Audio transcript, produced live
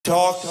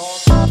talk.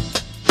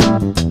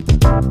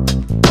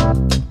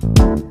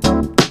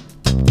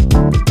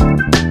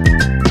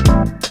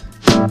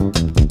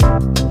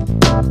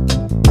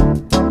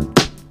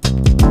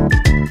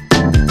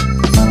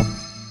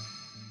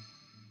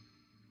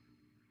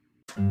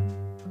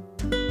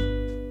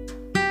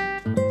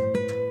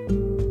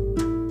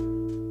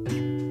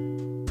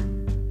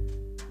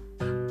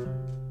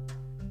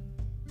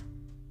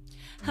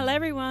 Hello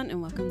everyone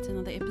and welcome to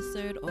another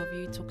episode of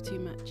You Talk Too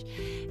Much.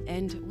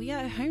 And we are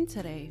at home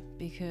today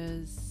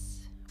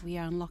because we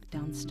are on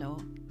lockdown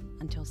still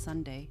until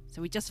Sunday.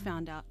 So we just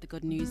found out the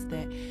good news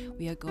that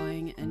we are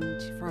going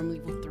from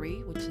level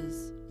 3, which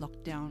is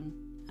lockdown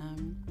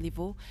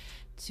level,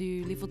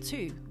 to level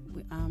 2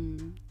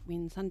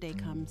 when Sunday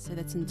comes. So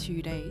that's in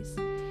 2 days.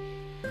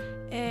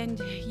 And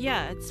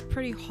yeah, it's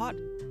pretty hot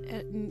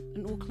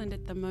in Auckland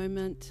at the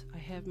moment. I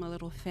have my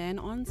little fan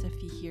on, so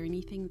if you hear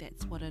anything,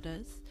 that's what it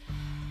is.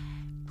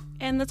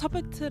 And the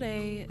topic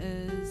today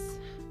is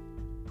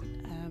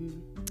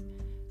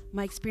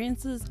my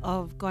experiences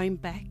of going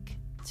back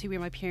to where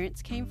my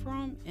parents came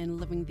from and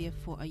living there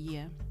for a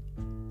year.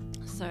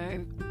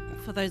 So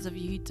for those of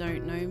you who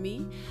don't know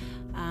me,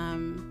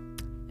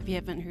 if you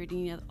haven't heard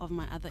any of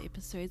my other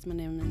episodes, my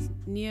name is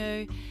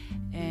Neo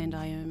and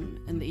I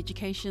am in the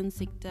education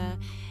sector.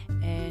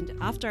 And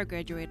after I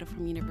graduated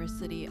from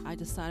university, I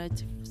decided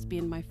to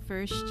spend my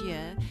first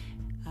year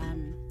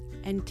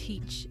and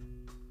teach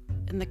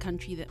in the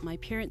country that my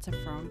parents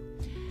are from,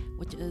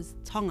 which is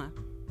Tonga.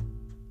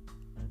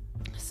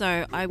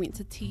 So I went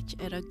to teach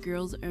at a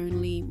girls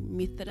only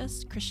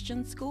Methodist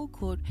Christian school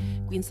called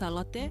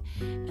Guinsalote,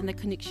 and the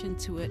connection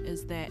to it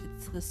is that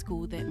it's the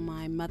school that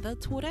my mother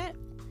taught at.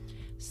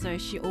 So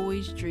she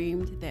always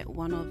dreamed that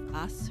one of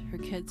us, her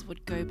kids,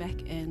 would go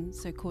back and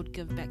so-called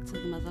give back to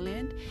the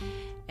motherland,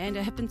 and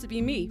it happened to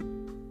be me.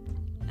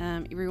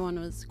 Everyone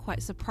was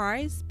quite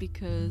surprised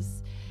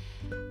because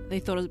they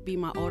thought it would be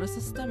my older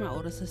sister. My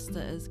older sister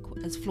is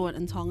fluent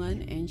in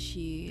Tongan and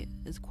she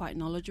is quite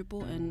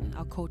knowledgeable in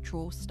our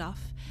cultural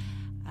stuff.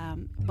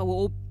 But we're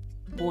all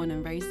born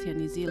and raised here in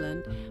New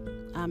Zealand.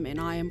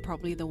 And I am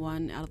probably the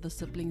one out of the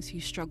siblings who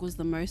struggles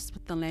the most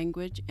with the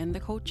language and the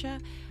culture.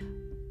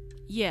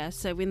 Yeah,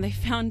 so when they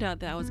found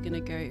out that I was going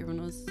to go,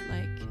 everyone was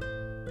like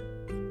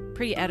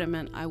pretty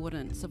adamant I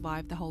wouldn't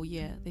survive the whole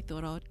year. They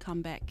thought I would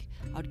come back,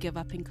 I'd give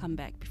up and come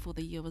back before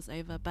the year was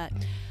over. But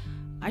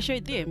I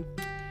showed them.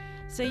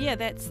 So yeah,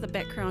 that's the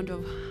background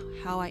of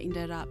how I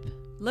ended up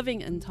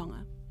living in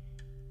Tonga.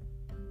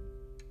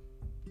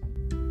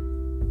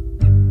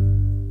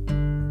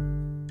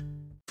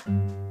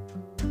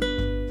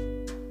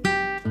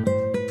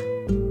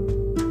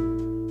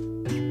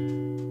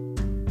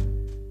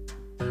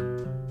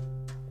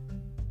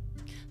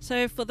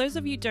 So for those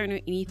of you who don't know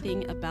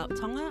anything about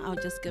Tonga, I'll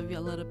just give you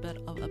a little bit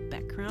of a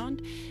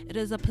background. It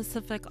is a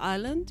Pacific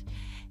island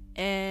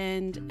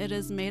and it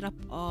is made up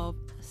of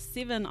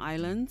 7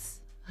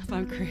 islands, if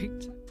I'm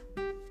correct.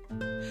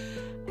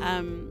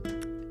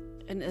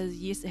 And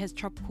yes, it has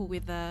tropical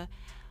weather,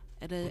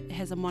 it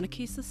has a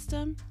monarchy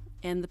system,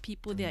 and the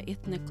people there are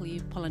ethnically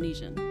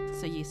Polynesian.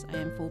 So yes, I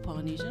am full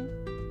Polynesian.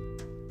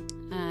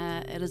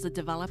 It is a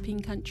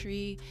developing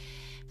country,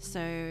 so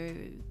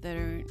they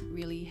don't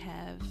really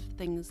have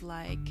things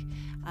like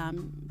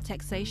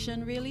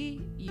taxation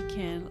really. You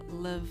can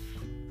live,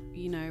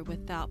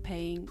 without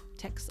paying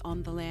tax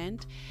on the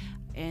land,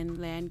 and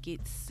land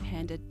gets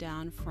handed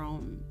down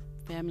from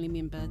family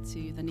member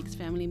to the next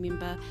family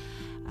member.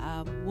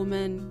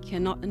 Women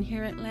cannot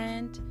inherit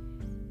land.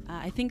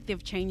 I think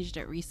they've changed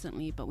it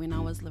recently, but when I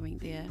was living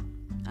there,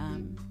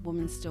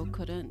 women still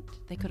couldn't.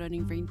 They could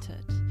only rent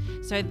it.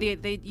 So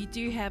you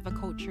do have a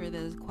culture that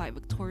is quite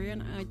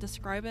Victorian. I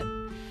describe it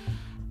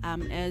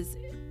as,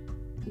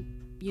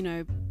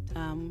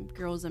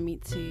 girls are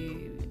meant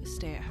to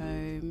stay at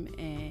home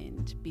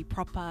and be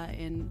proper,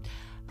 and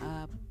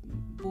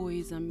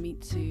boys are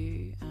meant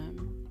to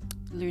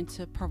learn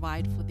to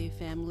provide for their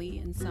family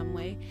in some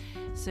way.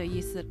 So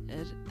yes,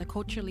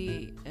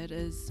 culturally it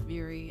is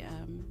very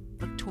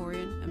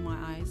Victorian in my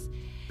eyes.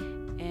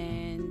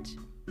 And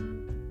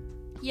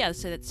yeah,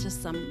 so that's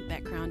just some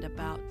background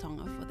about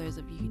Tonga for those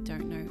of you who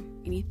don't know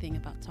anything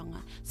about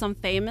Tonga. Some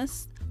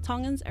famous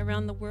Tongans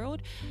around the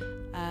world.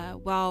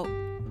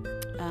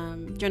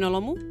 Jonah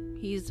Lomu,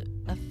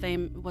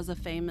 was a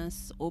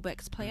famous All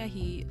Blacks player.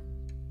 He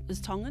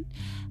is Tongan.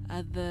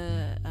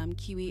 The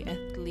Kiwi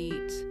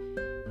athlete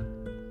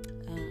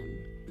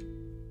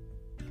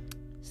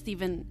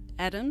Steven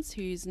Adams,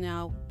 who's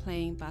now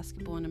playing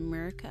basketball in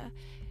America.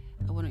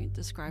 I wouldn't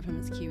describe him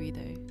as Kiwi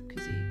though,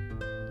 because he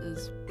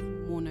is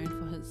more known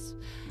for his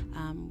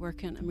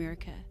work in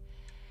America.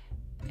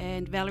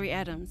 And Valerie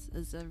Adams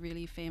is a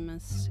really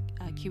famous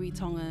Kiwi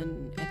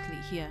Tongan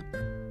athlete here.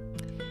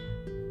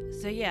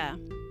 So yeah.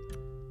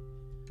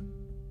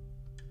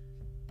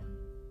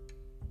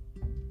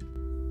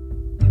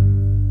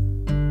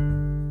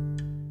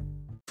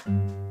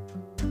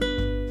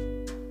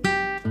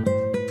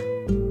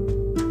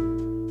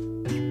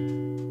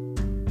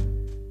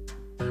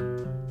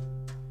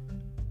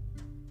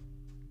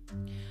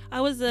 I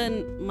was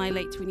in my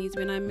late 20s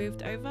when I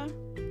moved over.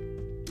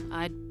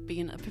 I'd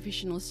been a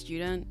professional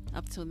student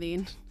up till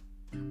then.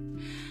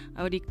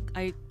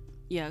 I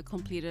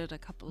completed a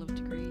couple of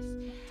degrees,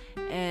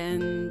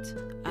 and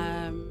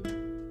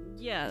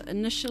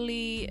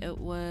initially it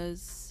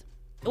was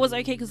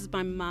okay because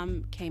my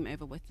mum came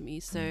over with me.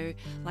 So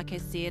like I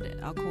said,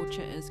 our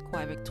culture is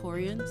quite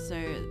Victorian, so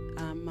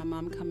my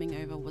mum coming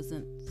over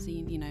wasn't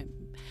seen,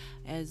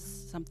 as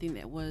something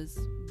that was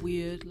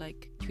weird,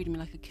 like treating me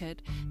like a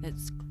kid.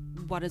 That's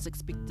what is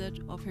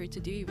expected of her to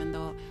do, even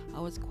though I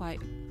was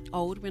quite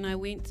old when I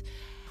went.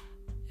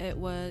 It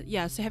was,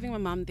 so having my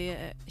mum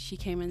there, she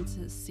came in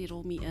to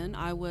settle me in.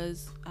 I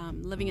was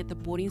living at the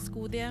boarding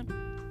school there,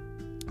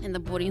 and the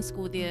boarding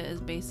school there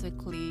is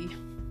basically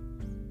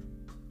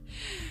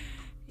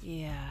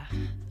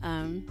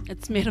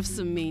it's made of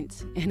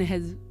cement and it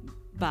has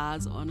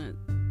bars on it,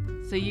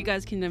 so you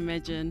guys can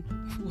imagine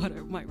what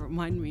it might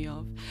remind me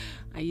of.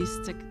 I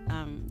used to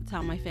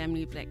tell my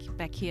family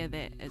back here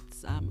that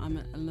it's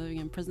I'm living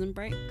in Prison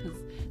Break, because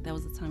that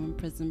was the time when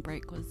Prison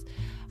Break was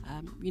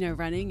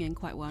running and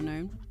quite well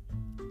known.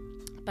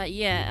 But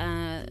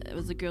it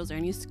was a girls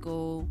only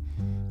school,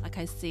 like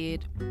I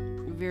said.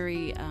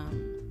 Very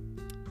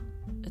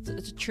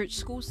it's a church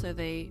school, so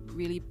they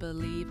really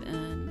believe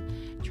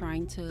in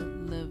trying to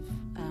live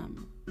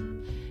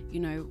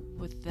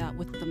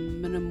with the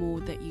minimal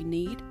that you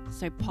need.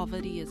 So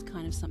poverty is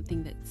kind of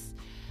something that's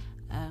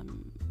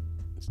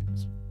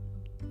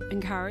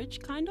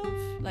encouraged, kind of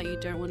like you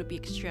don't want to be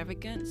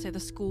extravagant. So the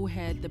school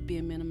had the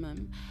bare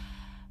minimum.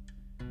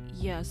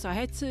 So I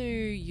had to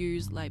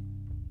use like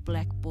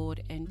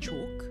blackboard and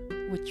chalk,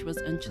 which was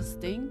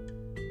interesting,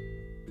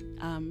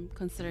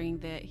 considering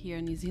that here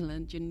in New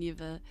Zealand you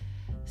never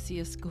see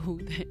a school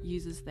that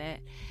uses that.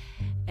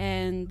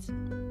 And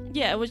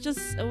it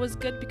was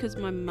good because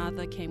my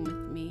mother came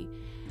with me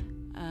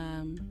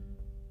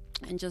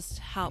and just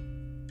helped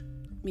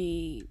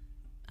me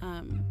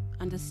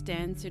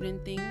understand certain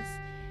things,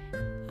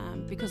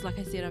 because like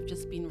I said, I've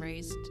just been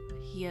raised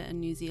here in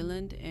New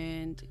Zealand,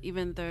 and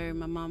even though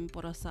my mum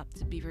brought us up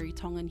to be very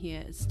Tongan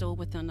here, it's still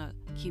within a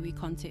Kiwi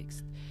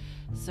context.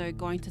 So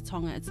going to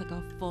Tonga, it's like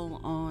a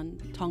full-on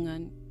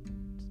Tongan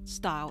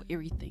style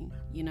everything,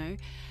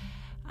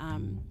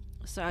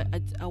 so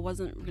I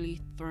wasn't really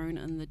thrown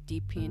in the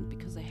deep end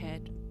because I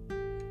had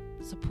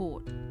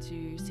support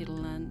to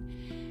settle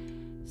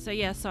in. So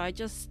I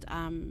just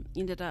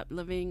ended up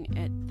living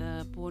at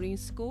the boarding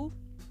school,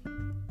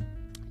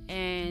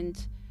 and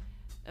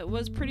it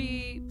was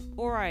pretty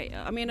alright.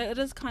 I mean, it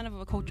is kind of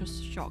a culture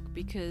shock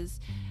because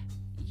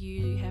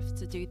you have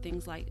to do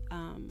things like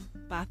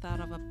bath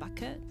out of a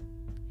bucket.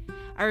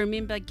 I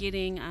remember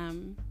getting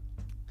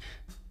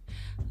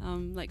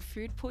like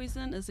food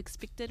poison is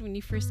expected when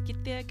you first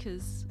get there,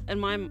 because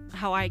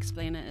how I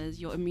explain it is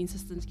your immune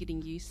system's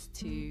getting used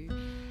to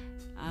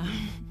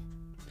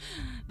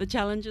the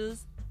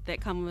challenges that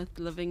come with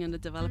living in a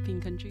developing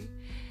country.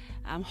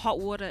 Hot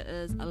water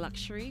is a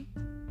luxury.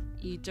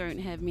 You don't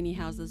have many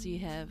houses you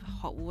have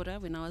hot water.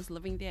 When I was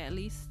living there, at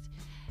least,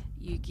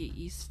 you get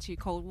used to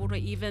cold water,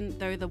 even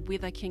though the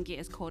weather can get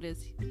as cold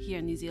as here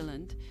in New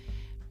Zealand.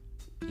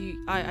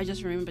 I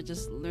just remember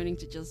just learning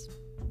to just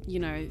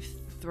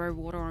throw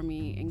water on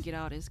me and get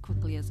out as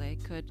quickly as I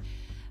could.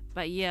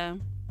 But I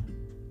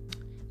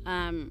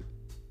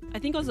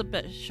think I was a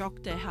bit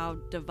shocked at how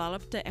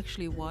developed it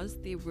actually was.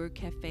 There were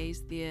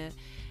cafes there,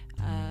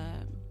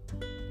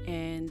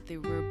 and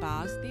there were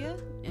bars there,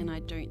 and I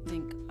don't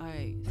think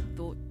I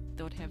thought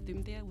they would have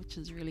them there, which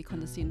is really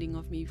condescending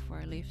of me before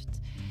I left.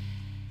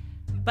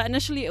 But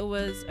initially it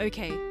was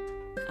okay.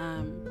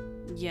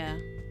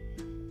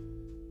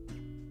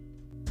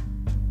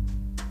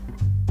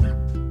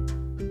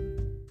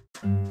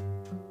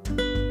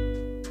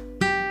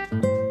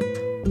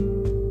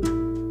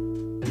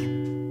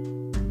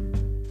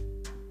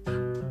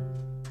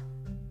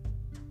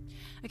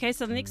 Okay,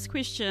 so the next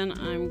question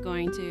I'm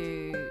going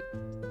to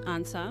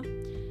answer,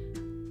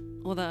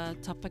 or the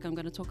topic I'm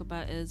going to talk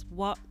about, is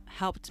what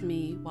helped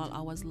me while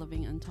I was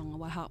living in Tonga.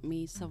 What helped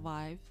me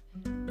survive?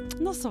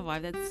 Not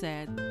survive, that's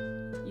sad.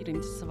 You don't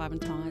need to survive in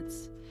Tonga,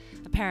 it's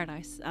a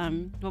paradise.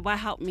 But what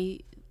helped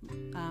me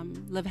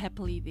live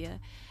happily there?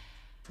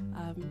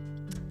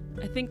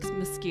 I think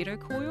mosquito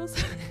coils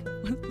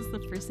was the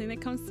first thing that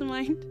comes to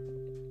mind.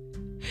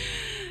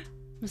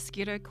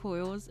 Mosquito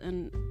coils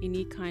in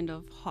any kind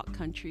of hot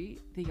country,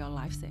 they're your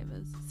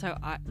lifesavers. So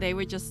they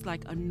were just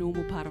like a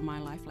normal part of my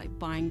life, like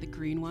buying the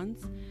green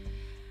ones.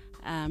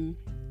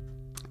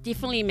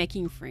 Definitely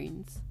making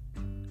friends.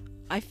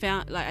 I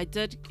found like I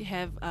did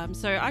have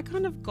so I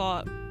kind of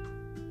got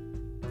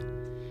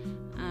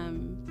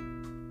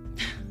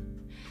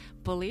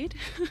bullied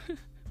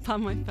by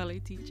my fellow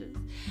teachers,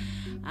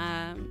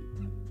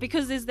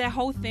 because there's that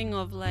whole thing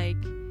of like,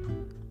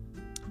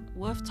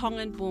 with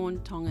Tongan born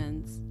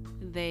Tongans,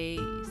 they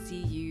see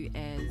you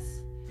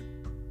as,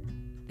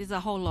 there's a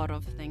whole lot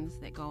of things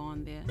that go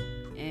on there,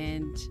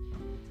 and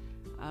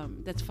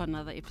that's for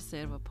another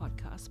episode of a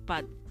podcast.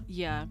 But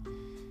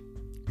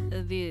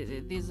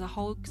there's a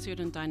whole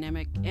certain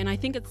dynamic, and I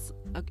think it's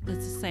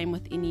it's the same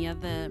with any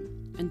other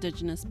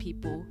indigenous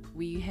people.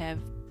 We have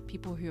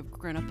people who have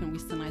grown up in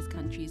westernized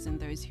countries and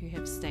those who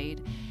have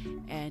stayed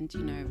and,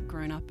 you know,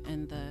 grown up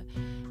in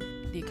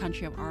their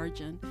country of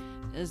origin.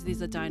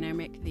 There's a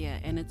dynamic there,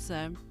 and it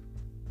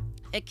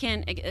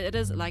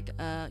is like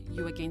a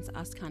you against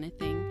us kind of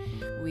thing,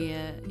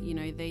 where, you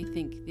know, they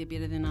think they're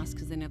better than us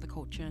because they know the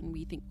culture, and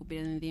we think we're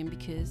better than them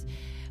because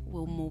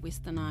we're more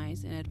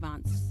westernized and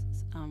advanced,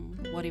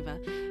 whatever.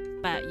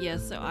 But yeah,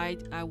 so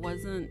I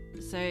wasn't,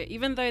 so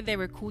even though they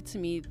were cool to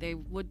me, they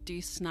would do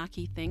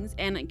snarky things,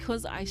 and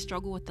because I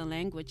struggle with the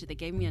language, they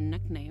gave me a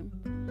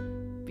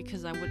nickname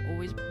because I would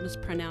always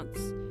mispronounce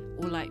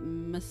or like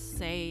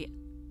missay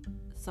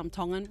some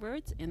Tongan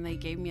words, and they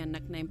gave me a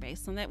nickname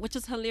based on that, which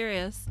is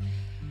hilarious.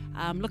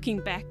 Looking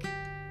back,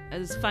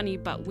 it's funny,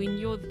 but when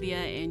you're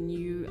there and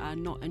you are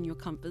not in your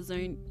comfort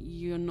zone,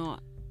 you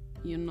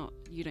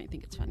don't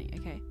think it's funny,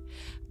 okay?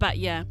 But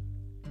yeah,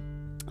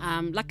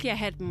 luckily I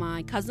had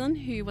my cousin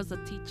who was a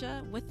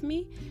teacher with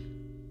me,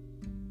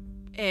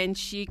 and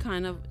she's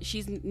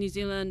New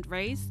Zealand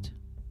raised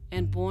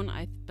and born,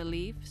 I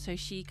believe, so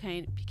she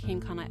became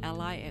kind of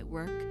ally at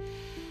work.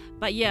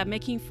 But yeah,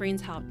 making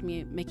friends helped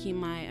me. Making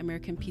my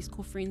American Peace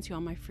Corps friends, who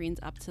are my friends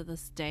up to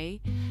this day,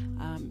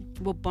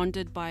 we're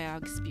bonded by our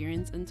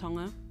experience in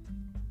Tonga.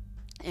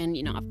 And,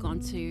 you know, I've gone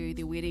to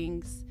their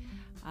weddings.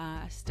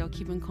 I still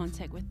keep in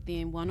contact with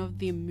them. One of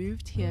them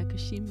moved here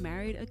because she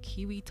married a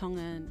Kiwi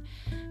Tongan.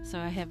 So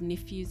I have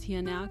nephews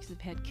here now because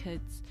I've had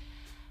kids.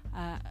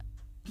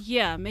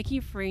 Yeah,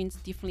 making friends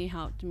definitely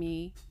helped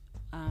me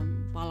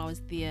while I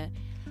was there.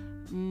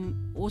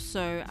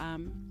 Also,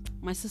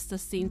 my sister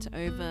sent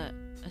over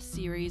a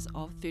series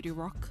of 30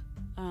 Rock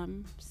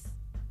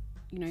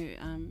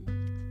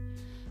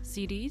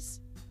CDs,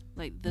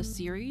 like the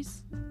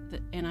series,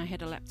 and I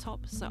had a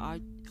laptop, so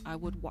I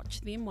would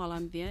watch them while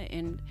I'm there.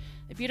 And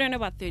if you don't know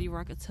about 30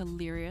 Rock, it's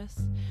hilarious.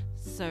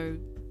 So,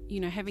 you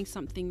know, having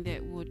something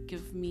that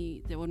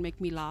would make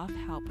me laugh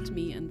helped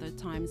me in the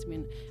times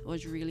when it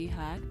was really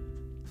hard.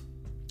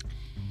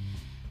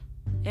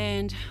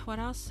 And what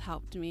else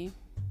helped me?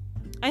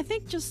 I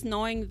think just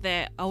knowing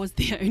that I was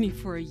there only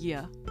for a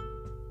year.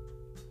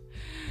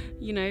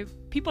 You know,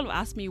 people have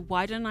asked me,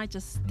 why didn't I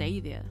just stay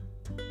there?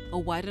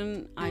 Or why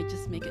didn't I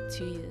just make it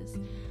 2 years?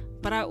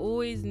 But I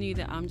always knew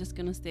that I'm just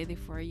going to stay there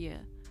for a year.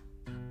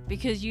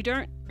 Because you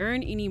don't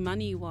earn any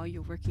money while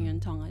you're working in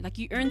Tonga. Like,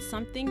 you earn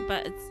something,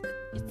 but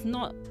it's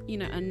not, you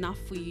know, enough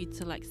for you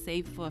to like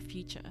save for a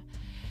future.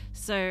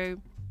 So,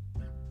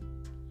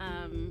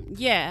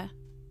 yeah.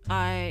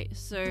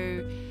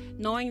 So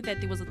knowing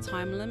that there was a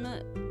time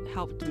limit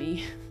helped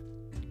me.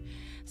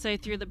 So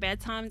through the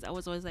bad times, I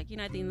was always like, you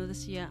know, at the end of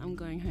this year, I'm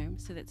going home,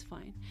 so that's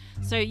fine.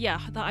 So yeah,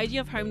 the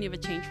idea of home never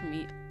changed for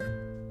me.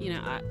 You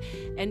know,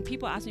 and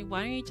people ask me,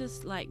 why don't you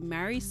just like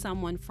marry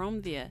someone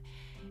from there?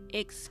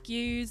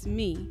 Excuse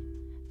me.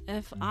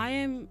 If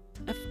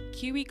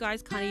Kiwi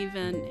guys can't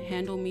even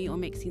handle me or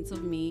make sense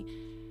of me,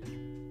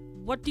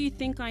 what do you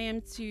think I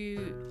am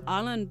to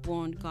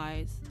island-born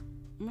guys?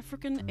 I'm a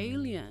freaking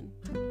alien.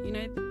 You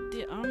know,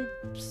 I'm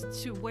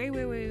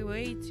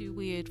way too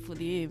weird for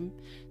them.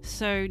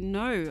 So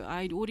no,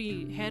 I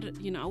already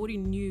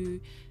knew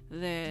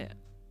that,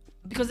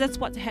 because that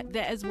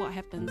is what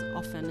happens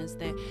often, is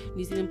that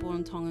New Zealand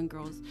born Tongan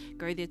girls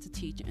go there to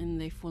teach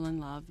and they fall in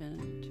love,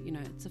 and you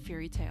know, it's a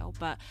fairy tale.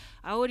 But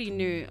I already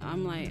knew,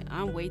 I'm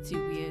way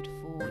too weird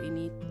for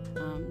any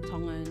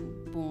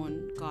Tongan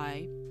born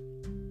guy.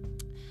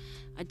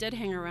 I did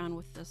hang around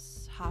with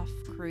this half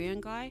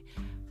Korean guy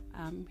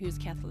who was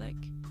Catholic,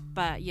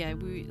 but yeah,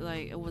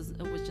 it was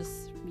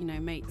just, you know,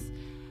 mates.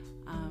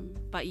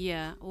 But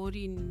yeah, I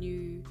already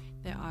knew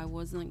that I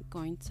wasn't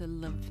going to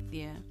live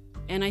there.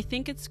 And I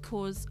think it's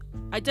because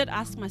I did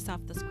ask myself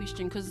this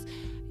question, because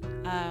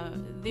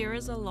there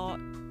is a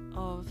lot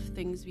of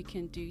things we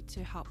can do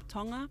to help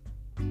Tonga,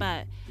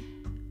 but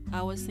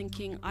I was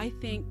thinking, I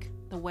think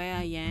the way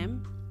I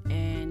am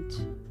and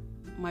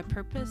my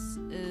purpose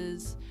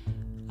is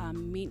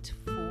meant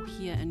for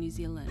here in New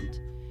Zealand.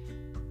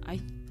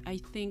 I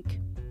think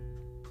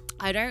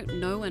I don't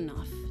know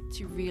enough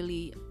to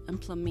really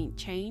implement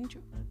change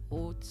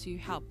or to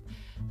help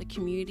the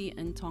community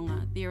in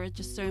Tonga. There are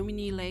just so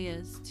many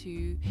layers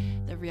to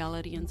the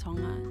reality in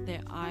Tonga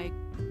that I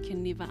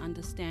can never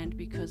understand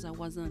because I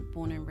wasn't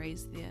born and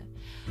raised there.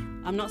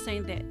 I'm not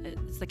saying that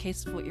it's the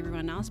case for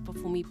everyone else, but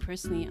for me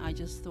personally, I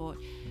just thought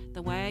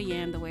the way I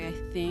am, the way I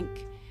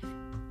think,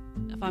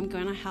 if I'm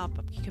going to help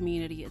a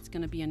community, it's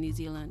going to be in New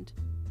Zealand.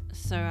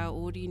 So I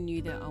already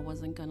knew that I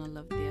wasn't going to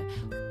live there.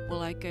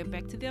 Will I go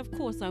back to there? Of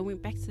course, I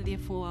went back to there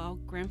for our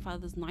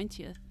grandfather's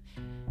 90th.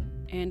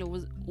 And it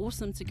was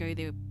awesome to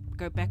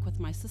go back with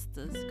my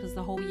sisters, because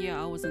the whole year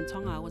I was in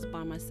Tonga, I was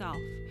by myself.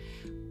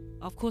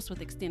 Of course with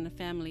extended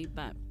family,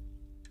 but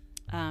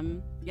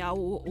yeah, I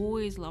will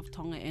always love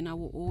Tonga, and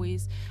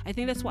I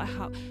think that's one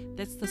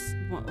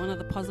of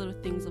the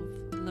positive things of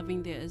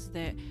living there, is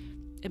that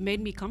it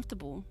made me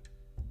comfortable.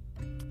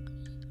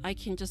 I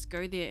can just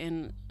go there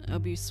and it'll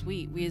be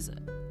sweet. Whereas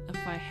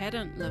if I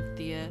hadn't lived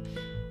there,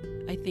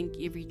 I think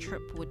every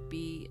trip would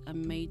be a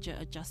major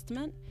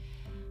adjustment.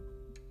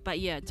 But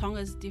yeah, Tonga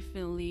is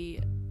definitely,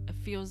 it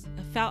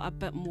felt a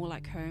bit more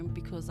like home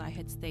because I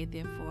had stayed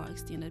there for an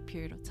extended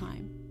period of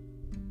time.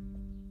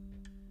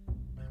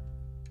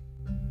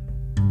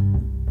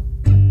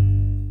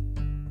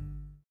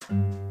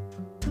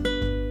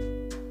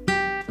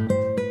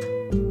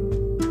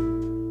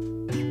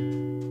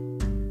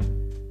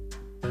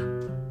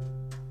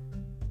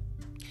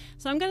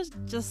 So I'm going to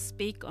just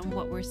speak on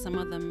what were some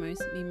of the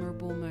most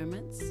memorable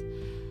moments.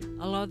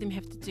 A lot of them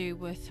have to do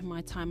with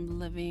my time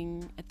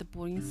living at the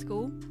boarding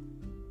school.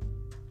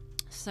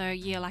 So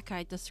yeah, like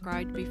I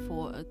described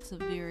before, it's a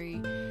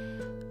very,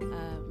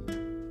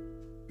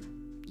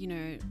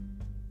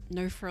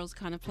 no frills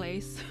kind of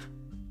place.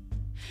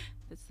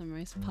 That's the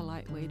most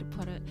polite way to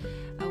put it.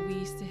 We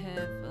used to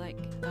have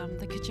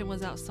the kitchen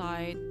was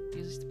outside. There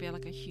used to be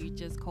like a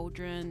huge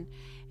cauldron,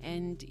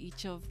 and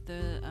each of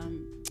the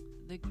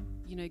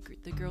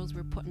girls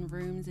were put in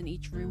rooms, and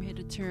each room had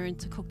a turn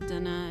to cook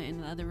dinner,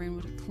 and the other room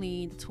would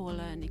clean the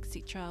toilet and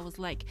etc. It was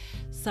like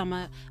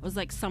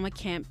summer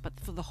camp, but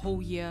for the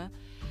whole year.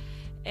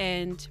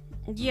 And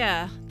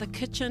yeah, the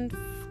kitchen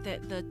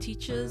that the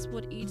teachers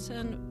would eat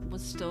in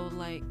was still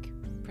like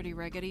pretty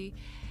raggedy,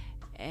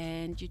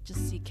 and you'd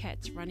just see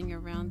cats running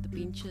around the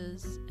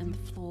benches and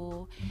the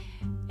floor.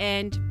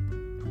 And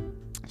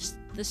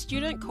the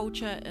student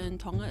culture in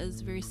Tonga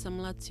is very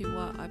similar to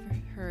what I've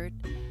heard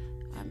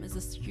as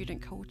a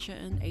student culture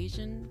in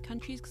Asian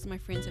countries, because my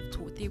friends have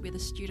taught there, where the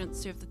students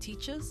serve the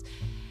teachers,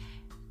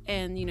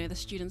 and the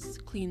students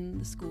clean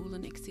the school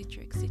and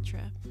etc.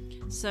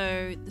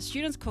 So the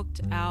students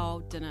cooked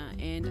our dinner,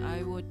 and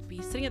I would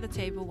be sitting at the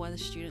table while the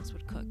students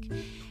would cook,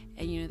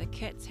 and the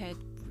cats had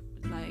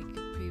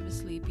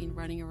previously been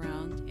running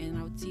around, and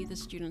I would see the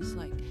students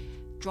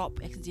drop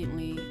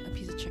accidentally a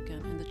piece of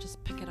chicken, and they'd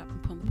just pick it up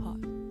and put in the pot.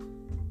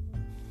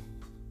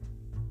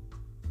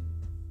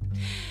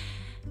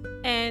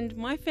 And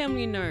my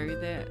family know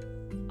that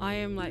I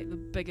am the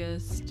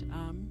biggest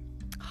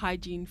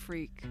hygiene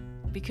freak,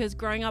 because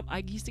growing up I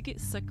used to get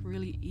sick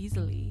really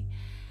easily.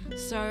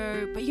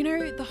 So, but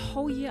the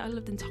whole year I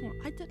lived in Tonga,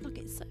 I did not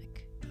get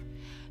sick.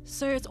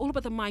 So it's all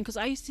about the mind, because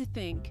I used to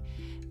think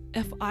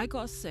if I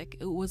got sick,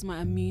 it was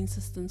my immune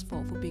system's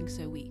fault for being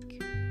so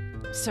weak.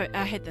 So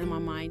I had that in my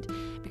mind,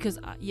 because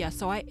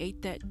so I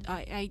ate that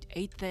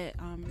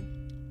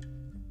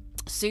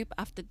soup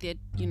after they'd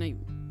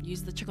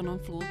used the chicken on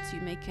floor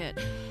to make it.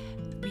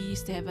 We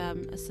used to have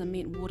a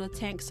cement water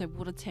tank, so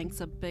water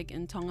tanks are big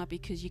in Tonga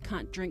because you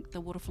can't drink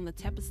the water from the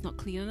tap, it's not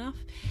clean enough.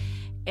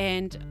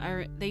 And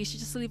they used to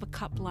just leave a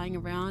cup lying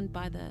around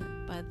by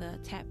the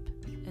tap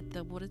at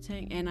the water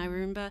tank. And I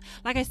remember,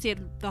 like I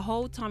said, the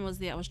whole time I was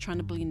there I was trying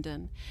to blend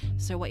in.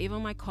 So whatever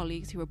my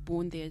colleagues who were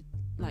born there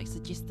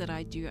suggested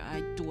I do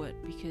it,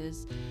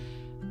 because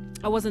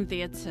I wasn't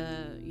there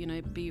to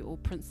be all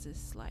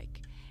princess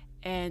like.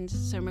 And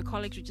so my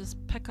colleagues would just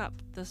pick up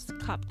this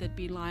cup that'd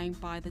be lying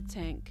by the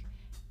tank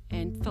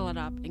and fill it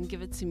up and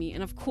give it to me.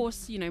 And of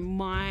course,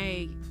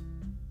 my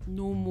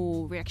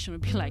normal reaction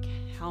would be like,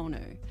 hell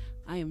no,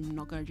 I am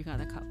not going to drink out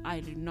of that cup. I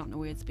do not know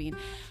where it's been.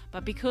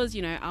 But because,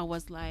 I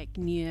was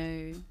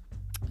neo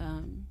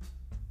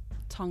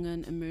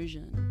Tongan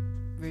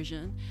immersion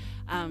version,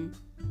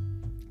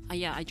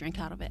 I drank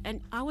out of it.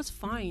 And I was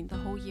fine the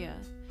whole year.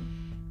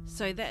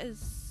 So that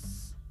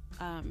is...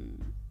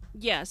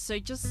 so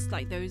just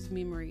those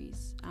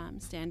memories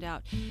stand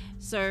out.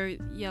 So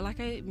yeah, like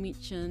I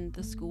mentioned,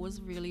 the school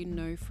was really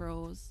no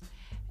frills,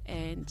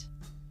 and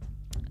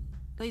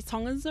these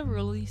Tongans are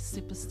really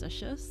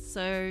superstitious.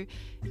 So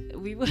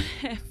we would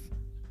have,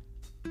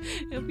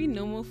 it would be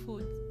normal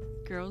for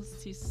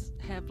girls to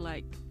have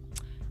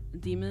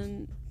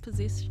demon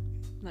possession,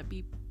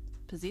 be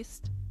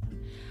possessed.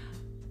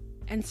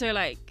 And so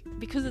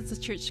because it's a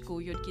church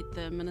school, you'd get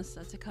the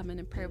minister to come in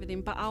and pray with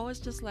them. But I was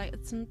just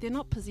they're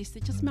not possessed,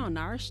 they're just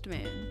malnourished,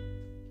 man.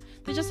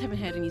 They just haven't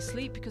had any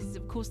sleep, because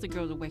of course the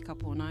girls will wake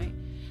up all night.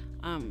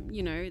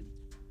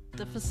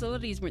 The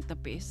facilities weren't the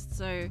best.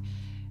 So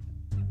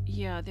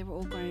yeah, they were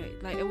all going,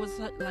 it was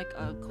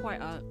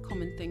quite a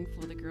common thing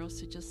for the girls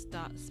to just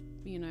start,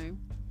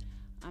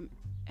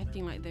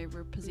 acting like they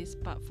were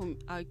possessed. But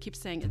I keep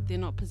saying they're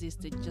not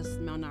possessed, they're just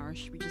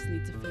malnourished. We just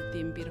need to feed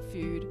them better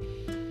food.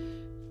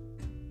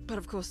 But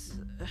of course,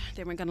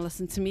 they weren't going to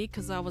listen to me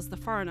because I was the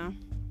foreigner.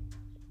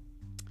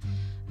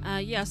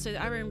 So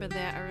I remember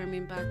that. I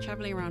remember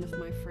traveling around with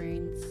my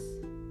friends,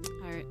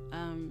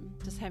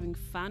 just having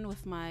fun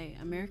with my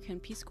American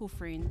Peace Corps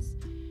friends.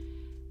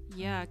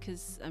 Yeah,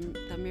 because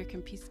the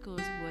American Peace Corps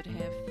would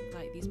have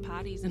these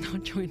parties, and I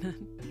would join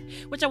in,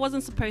 which I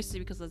wasn't supposed to,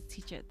 because I was a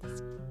teacher at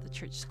the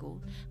church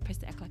school. I'm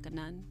supposed to act like a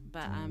nun.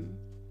 But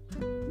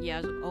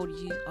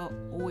I'll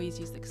always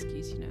use the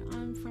excuse,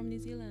 I'm from New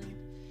Zealand.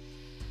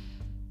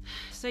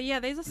 So yeah,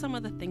 these are some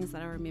of the things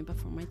that I remember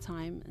from my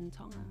time in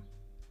Tonga.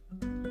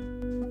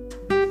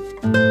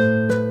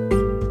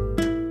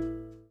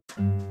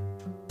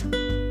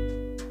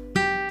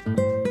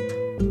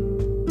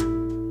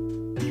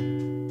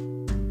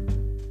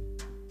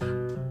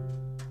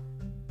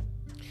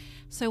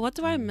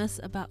 I miss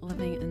about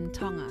living in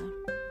Tonga?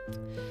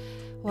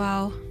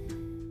 Well,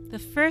 the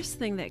first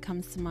thing that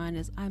comes to mind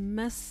is I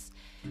miss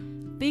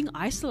being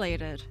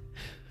isolated.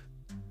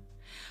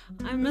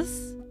 I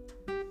miss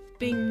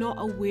being not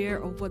aware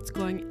of what's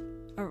going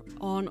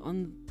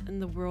on in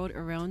the world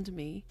around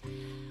me.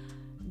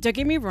 Don't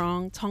get me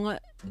wrong, Tonga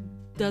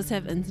does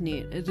have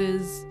internet. It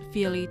is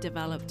fairly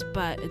developed,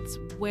 but it's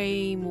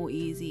way more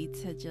easy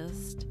to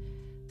just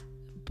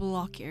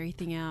block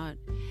everything out.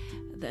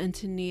 The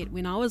internet,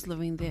 when I was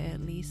living there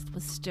at least,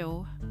 was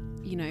still,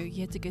 you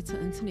had to go to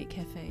an internet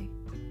cafe.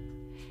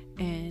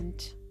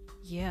 And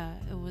yeah,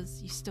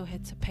 you still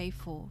had to pay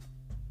for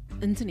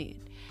internet.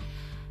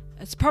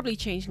 It's probably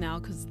changed now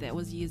because that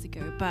was years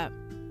ago, but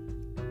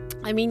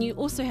I mean, you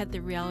also had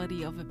the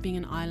reality of it being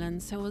an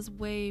island, so it was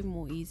way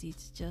more easy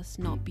to just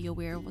not be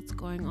aware of what's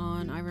going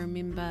on. I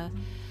remember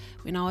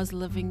when I was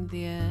living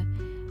there,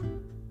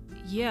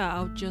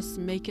 I'll just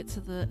make it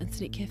to the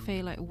internet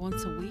cafe like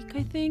once a week,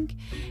 I think,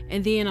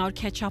 and then I'd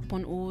catch up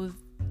on all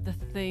the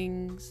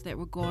things that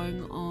were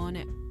going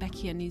on back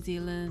here in New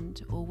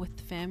Zealand or with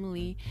the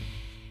family,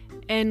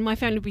 and my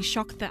family would be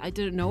shocked that I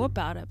didn't know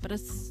about it. But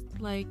of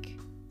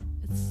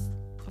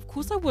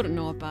course I wouldn't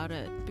know about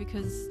it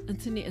because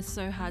internet is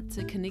so hard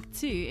to connect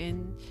to,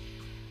 and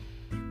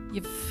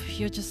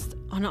you're just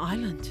on an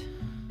island.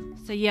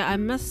 So yeah, I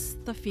miss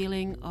the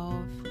feeling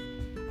of,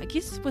 I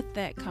guess with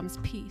that comes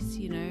peace,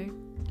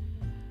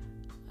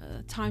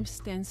 time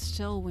stands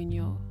still when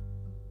you're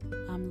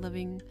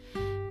living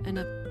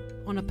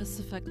on a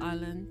Pacific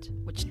island,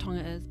 which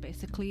Tonga is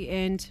basically,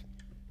 and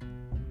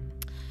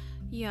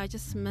I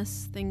just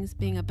miss things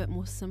being a bit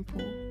more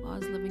simple while I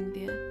was living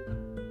there.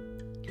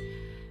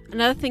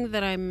 Another thing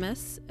that I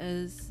miss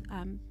is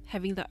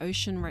having the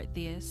ocean right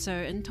there. So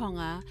in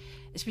Tonga,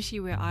 especially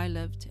where I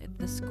lived at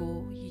the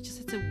school, you just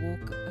had to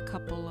walk a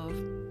couple of,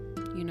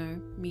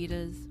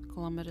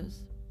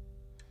 kilometers,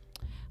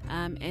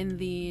 and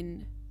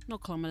then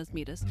not kilometers,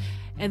 meters,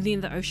 and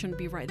then the ocean would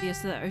be right there.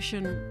 So the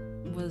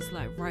ocean was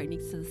like right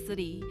next to the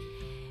city.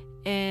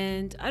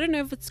 And I don't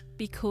know if it's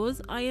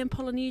because I am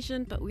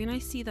Polynesian, but when I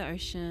see the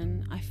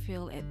ocean, I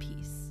feel at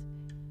peace.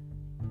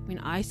 When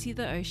I see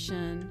the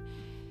ocean,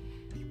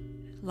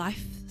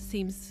 life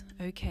seems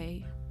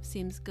okay,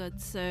 seems good.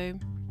 So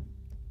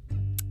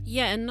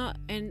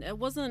and it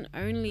wasn't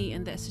only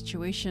in that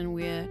situation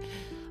where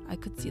I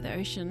could see the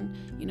ocean.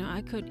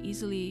 I could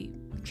easily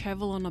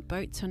travel on a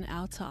boat to an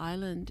outer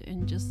island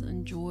and just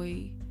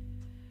enjoy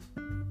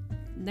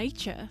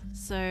nature.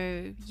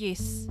 So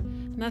yes,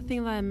 another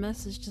thing that I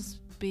miss is just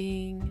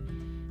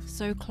being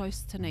so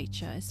close to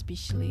nature,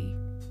 especially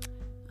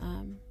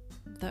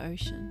the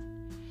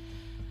ocean.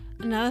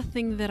 Another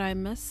thing that I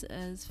miss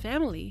is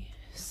family.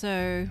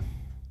 So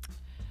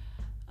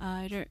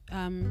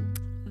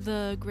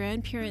the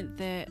grandparent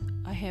that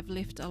I have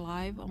left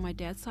alive on my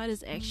dad's side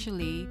is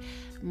actually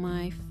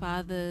my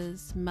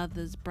father's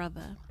mother's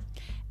brother.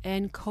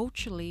 And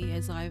culturally,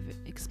 as I've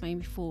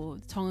explained before,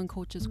 Tongan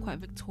culture is quite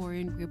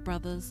Victorian, where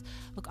brothers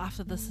look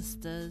after the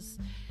sisters,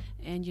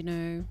 and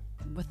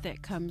with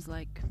that comes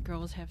like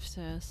girls have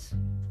to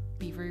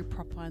be very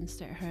proper and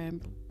stay at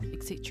home,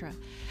 etc.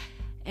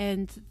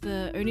 And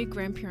the only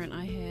grandparent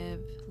I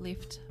have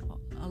left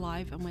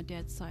alive on my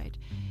dad's side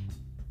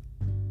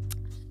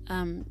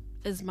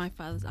is my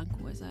father's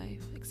uncle, as I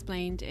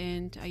explained,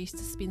 and I used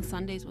to spend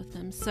Sundays with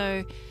him.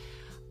 So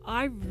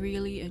I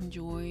really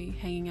enjoy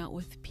hanging out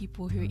with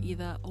people who are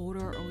either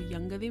older or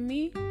younger than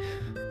me.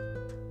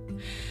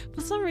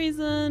 For some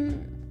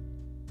reason,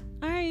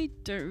 I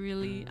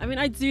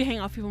do hang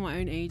out with people my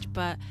own age,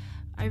 but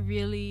I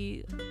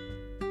really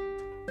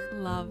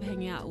love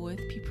hanging out with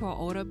people who are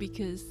older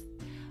because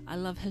I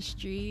love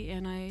history,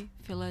 and I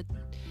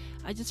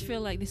just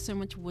feel like there's so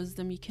much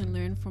wisdom you can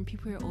learn from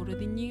people who are older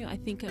than you. I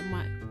think it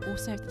might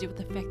also have to do with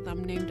the fact that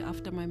I'm named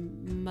after my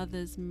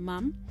mother's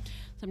mum.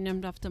 So I'm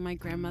named after my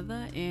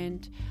grandmother,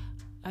 and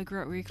I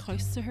grew up very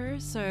close to her.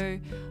 So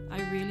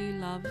I really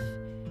love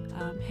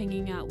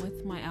hanging out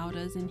with my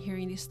elders and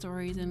hearing their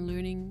stories and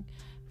learning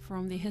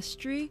from their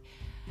history.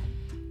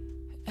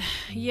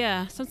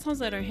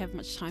 Sometimes I don't have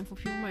much time for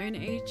people my own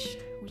age,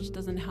 which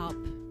doesn't help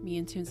me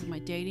in terms of my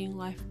dating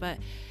life, but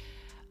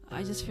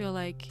I just feel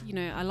like,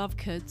 I love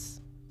kids,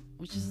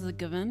 which is a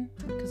given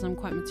because I'm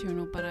quite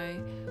maternal, but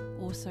I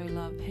also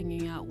love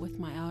hanging out with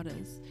my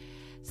elders.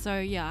 So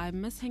I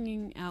miss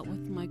hanging out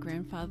with my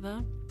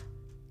grandfather,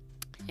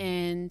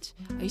 and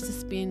I used to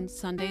spend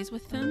Sundays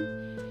with him,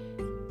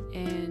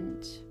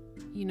 and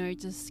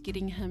just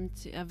getting him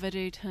to, I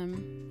videoed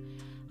him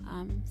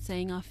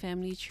saying our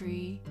family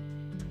tree,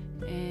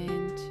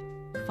 and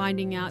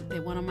finding out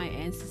that one of my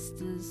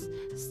ancestors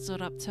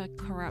stood up to a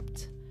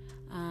corrupt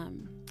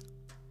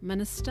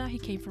minister. He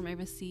came from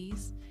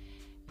overseas,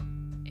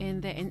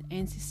 and that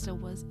ancestor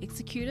was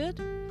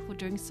executed for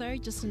doing so.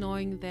 Just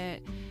knowing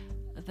that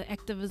the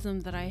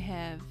activism that I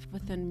have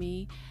within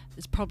me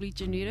is probably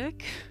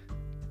genetic.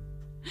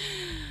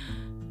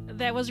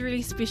 That was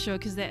really special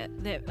because that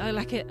I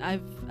like it.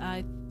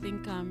 I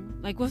think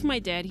like with my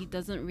dad, we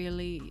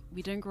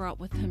don't grow up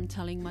with him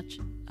telling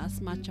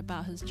us much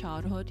about his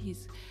childhood.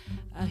 He's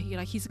a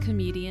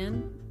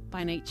comedian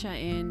by nature,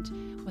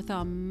 and with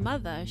our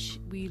mother,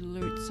 we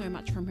learned so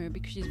much from her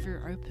because she's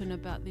very open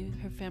about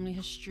her family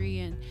history,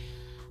 and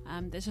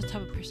that's the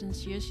type of person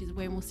she is. She's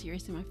way more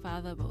serious than my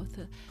father, but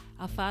with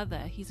our father,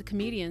 he's a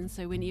comedian,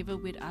 so whenever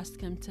we'd ask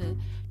him to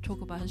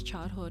talk about his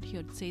childhood, he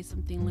would say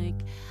something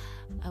like,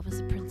 I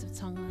was the Prince of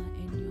Tonga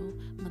and your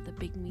mother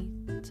begged me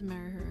to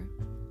marry her,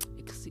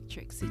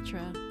 etc,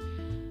 etc.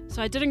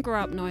 So I didn't grow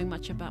up knowing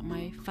much about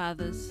my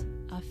father's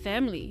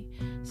family.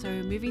 So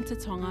moving to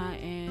Tonga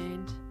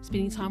and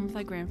spending time with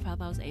my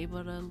grandfather, I was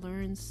able to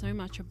learn so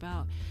much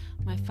about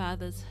my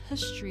father's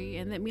history,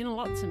 and that meant a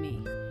lot to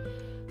me.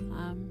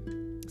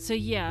 So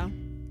yeah,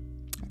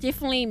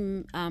 definitely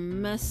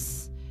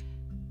miss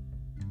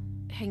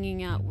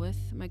hanging out with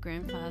my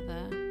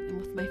grandfather and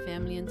with my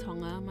family in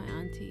Tonga, my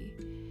auntie.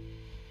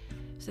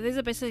 So these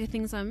are basically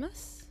things I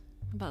miss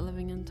about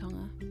living in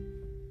Tonga.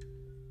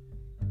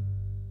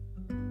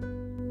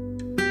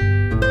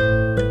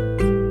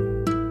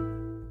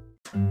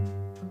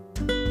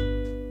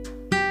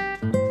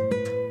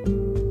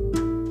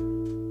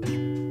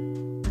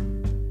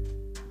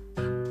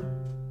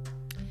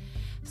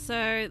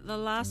 So the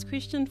last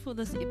question for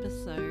this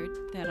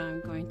episode that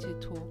I'm going to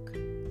talk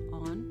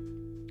on,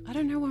 I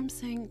don't know why I'm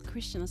saying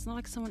question. It's not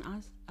like someone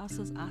else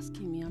is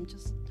asking me.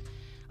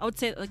 I would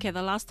say, okay,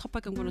 the last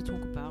topic I'm going to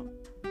talk about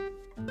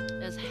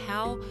is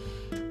how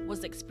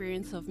was the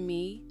experience of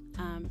me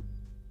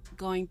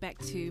going back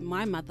to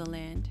my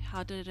motherland.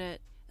 How did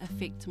it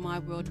affect my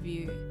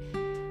worldview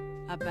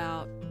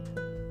about,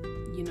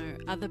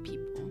 other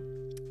people?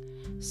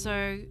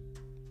 So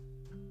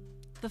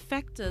the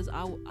fact is,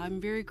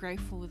 I'm very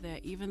grateful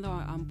that even though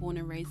I'm born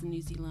and raised in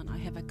New Zealand, I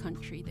have a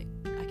country that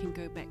I can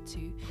go back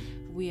to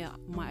where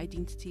my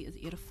identity is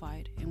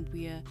edified and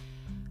where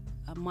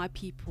my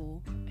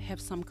people have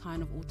some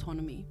kind of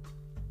autonomy.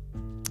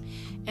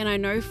 And I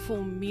know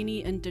for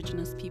many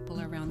Indigenous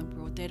people around the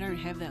world, they don't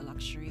have that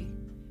luxury,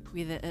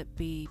 whether it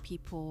be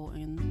people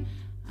in,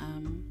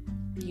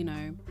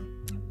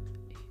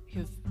 who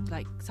have,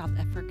 like, South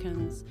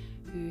Africans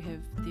who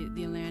have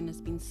their land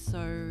has been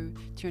so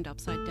turned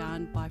upside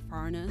down by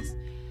foreigners,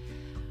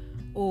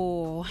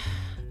 or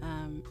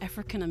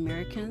African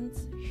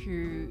Americans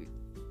who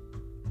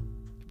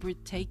were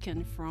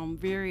taken from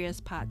various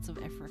parts of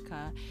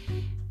Africa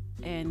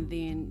and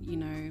then,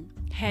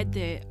 had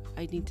their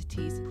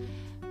identities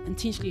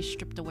intentionally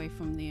stripped away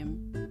from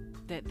them,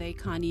 that they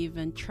can't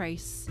even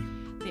trace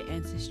their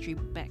ancestry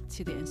back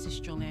to their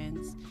ancestral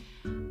lands,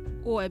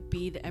 or it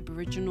be the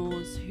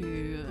Aboriginals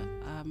who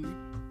are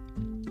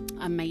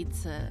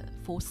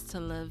forced to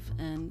live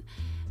in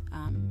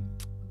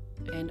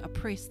and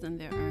oppressed in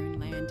their own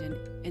land,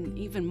 and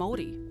even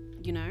Māori,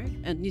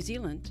 in New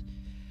Zealand,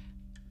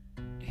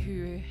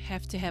 who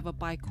have to have but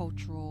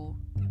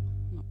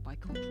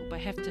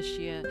have to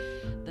share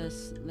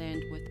this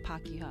land with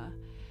Pākehā.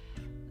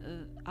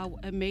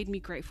 It made me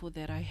grateful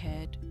that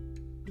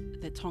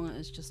that Tonga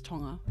is just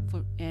Tonga,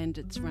 and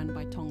it's run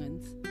by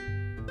Tongans,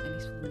 at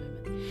least for the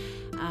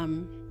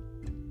moment.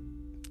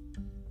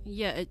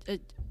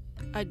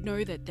 I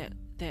know that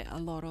a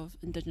lot of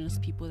Indigenous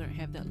people don't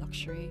have that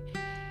luxury,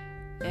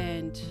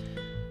 and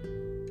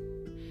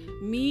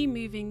me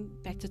moving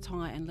back to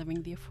Tonga and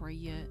living there for a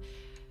year,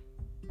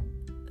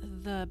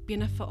 the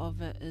benefit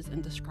of it is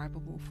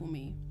indescribable for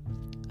me.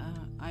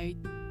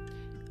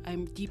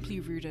 I'm deeply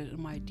rooted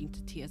in my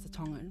identity as a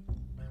Tongan,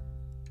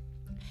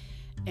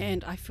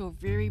 and I feel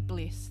very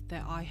blessed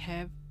that I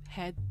have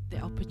had the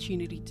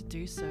opportunity to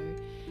do so,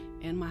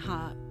 and my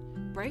heart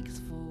breaks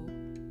for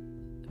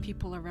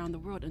people around the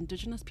world,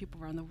 Indigenous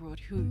people around the world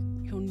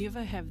who'll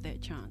never have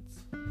that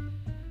chance.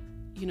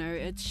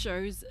 It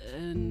shows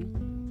in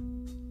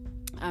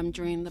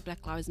during the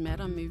Black Lives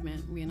Matter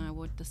movement, when I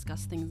would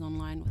discuss things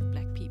online with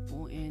black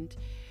people, and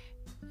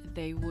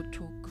they would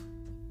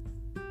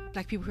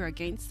black people who are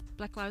against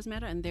Black Lives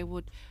Matter, and they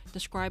would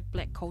describe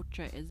black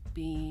culture as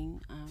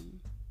being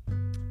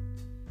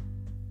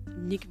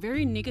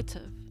very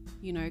negative,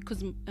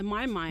 because in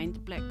my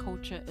mind, black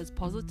culture is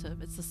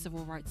positive. It's the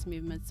civil rights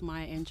movement, it's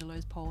Maya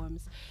Angelou's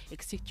poems,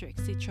 etc,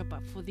 etc.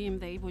 But for them,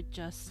 they would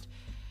just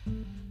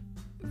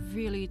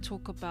really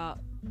talk about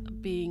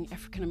being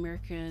African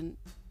American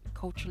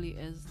culturally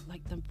as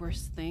like the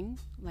worst thing.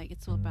 Like,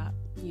 it's all about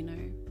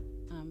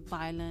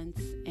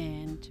violence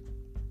and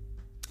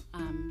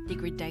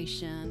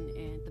degradation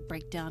and the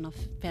breakdown of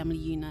family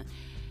unit.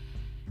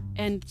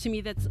 And to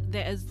me, that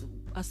is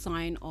a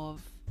sign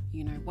of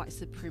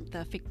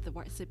the effect that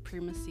white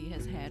supremacy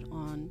has had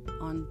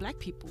on black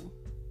people,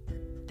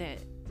 that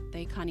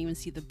they can't even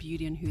see the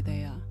beauty in who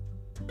they are,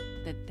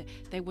 that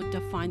they would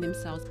define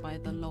themselves by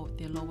their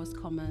lowest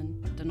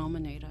common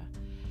denominator.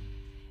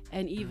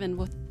 And even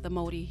with the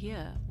Māori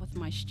here, with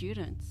my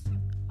students,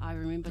 I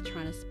remember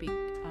trying to speak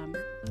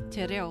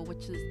te reo,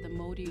 which is the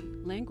Māori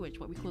language,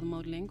 what we call the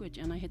Māori language,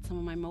 and I had some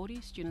of my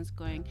Māori students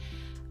going,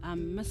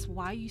 Miss,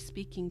 why are you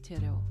speaking te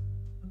reo?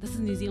 This is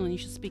New Zealand, you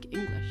should speak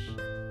English.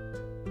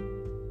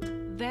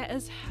 that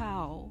is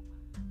how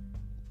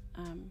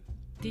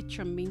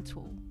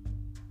detrimental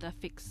the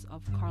effects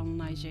of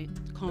colonization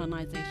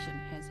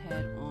has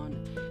had on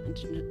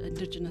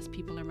indigenous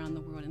people around the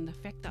world. And the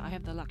fact that I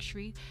have the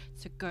luxury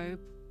to go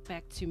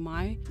back to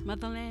my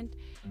motherland,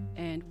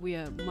 and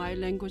where my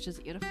language is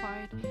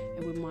edified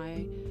and where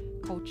my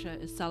culture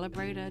is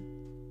celebrated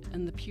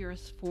in the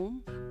purest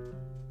form,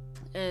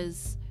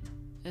 is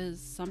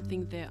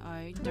something that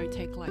I don't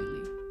take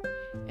lightly.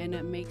 And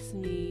it makes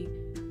me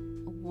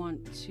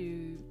want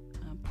to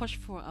push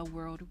for a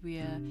world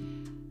where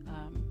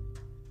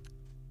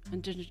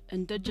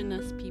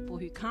indigenous people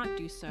who can't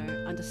do so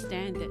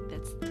understand that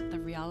that's the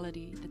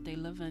reality that they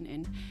live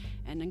in,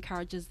 and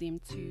encourages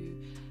them to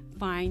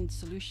find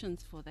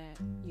solutions for that,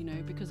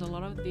 because a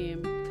lot of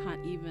them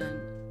can't even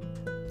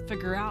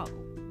figure out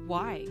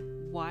why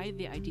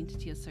their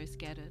identity is so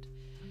scattered.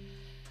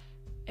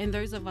 And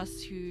those of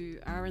us who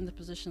are in the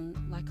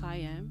position like I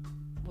am,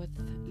 with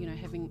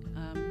having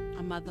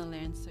a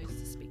motherland, so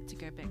to speak, to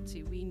go back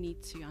to, we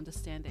need to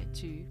understand that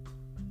too,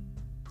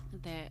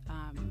 that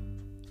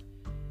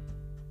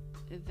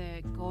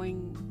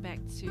going back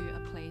to a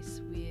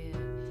place where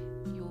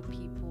your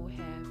people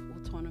have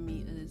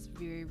autonomy is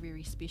very,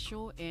 very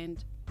special.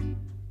 And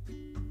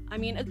I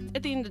mean,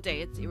 at the end of the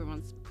day, it's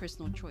everyone's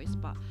personal choice,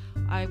 but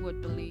I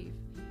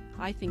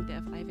think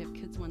that if I have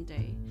kids one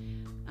day,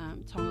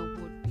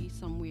 Tonga would be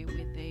somewhere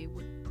where they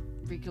would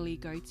regularly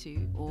go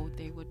to, or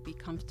they would be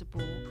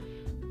comfortable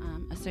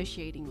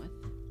associating with,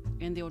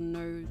 and they'll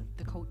know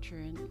the culture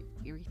and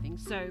everything.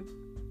 So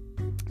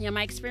yeah,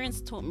 my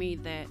experience taught me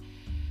that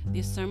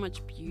there's so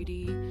much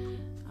beauty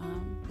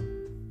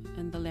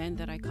in the land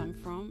that I come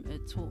from.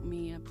 It taught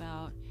me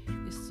about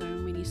there's so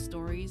many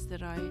stories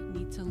that I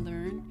need to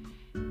learn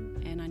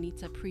and I need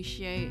to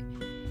appreciate,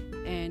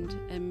 and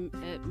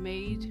it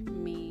made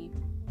me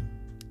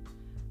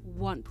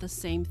want the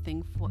same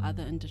thing for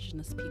other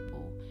Indigenous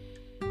people,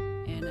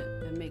 and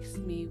it makes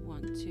me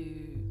want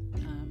to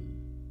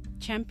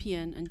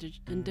champion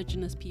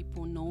Indigenous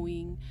people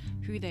knowing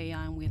who they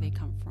are and where they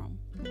come from.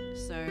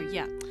 So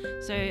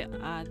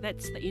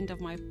that's the end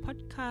of my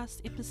podcast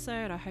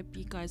episode. I hope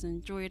you guys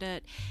enjoyed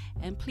it,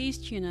 and please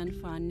tune in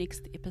for our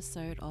next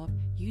episode of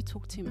You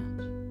Talk Too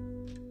Much.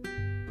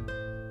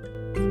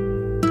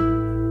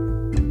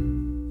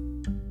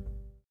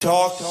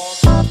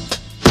 Talk.